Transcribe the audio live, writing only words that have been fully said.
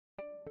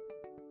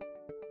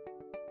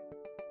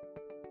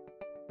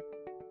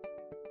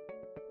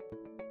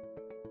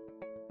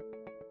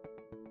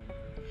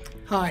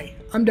Hi,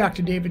 I'm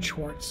Dr. David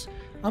Schwartz.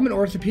 I'm an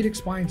orthopedic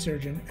spine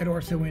surgeon at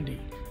OrthoIndy.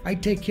 I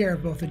take care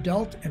of both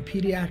adult and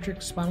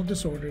pediatric spinal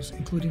disorders,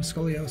 including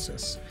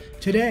scoliosis.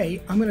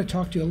 Today, I'm going to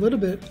talk to you a little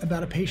bit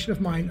about a patient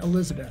of mine,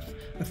 Elizabeth,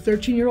 a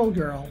 13-year-old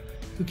girl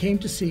who came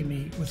to see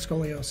me with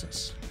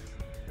scoliosis.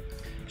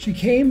 She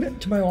came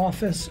to my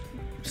office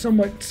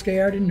somewhat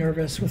scared and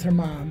nervous with her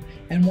mom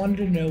and wanted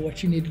to know what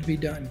she needed to be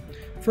done.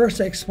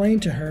 First, I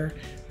explained to her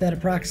that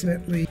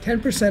approximately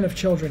 10% of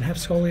children have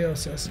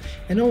scoliosis,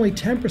 and only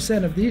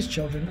 10% of these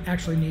children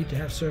actually need to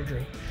have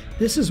surgery.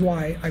 This is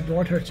why I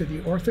brought her to the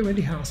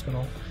OrthoIndy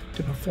hospital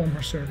to perform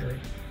her surgery.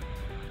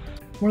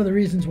 One of the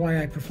reasons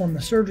why I perform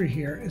the surgery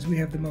here is we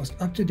have the most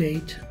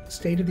up-to-date,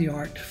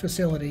 state-of-the-art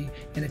facility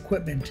and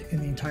equipment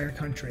in the entire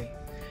country.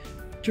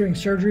 During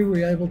surgery,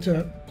 we're able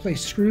to place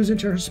screws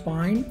into her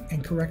spine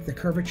and correct the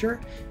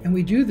curvature, and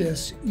we do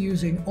this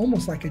using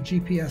almost like a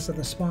GPS of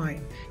the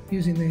spine,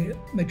 using the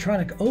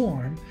Medtronic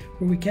O-arm,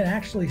 where we can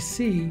actually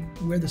see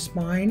where the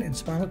spine and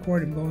spinal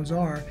cord and bones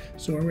are,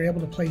 so we're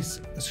able to place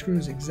the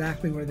screws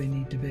exactly where they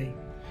need to be.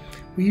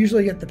 We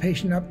usually get the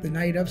patient up the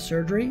night of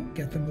surgery,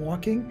 get them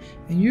walking,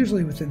 and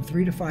usually within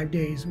 3 to 5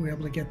 days, we're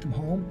able to get them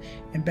home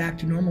and back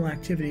to normal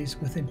activities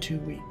within 2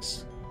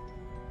 weeks.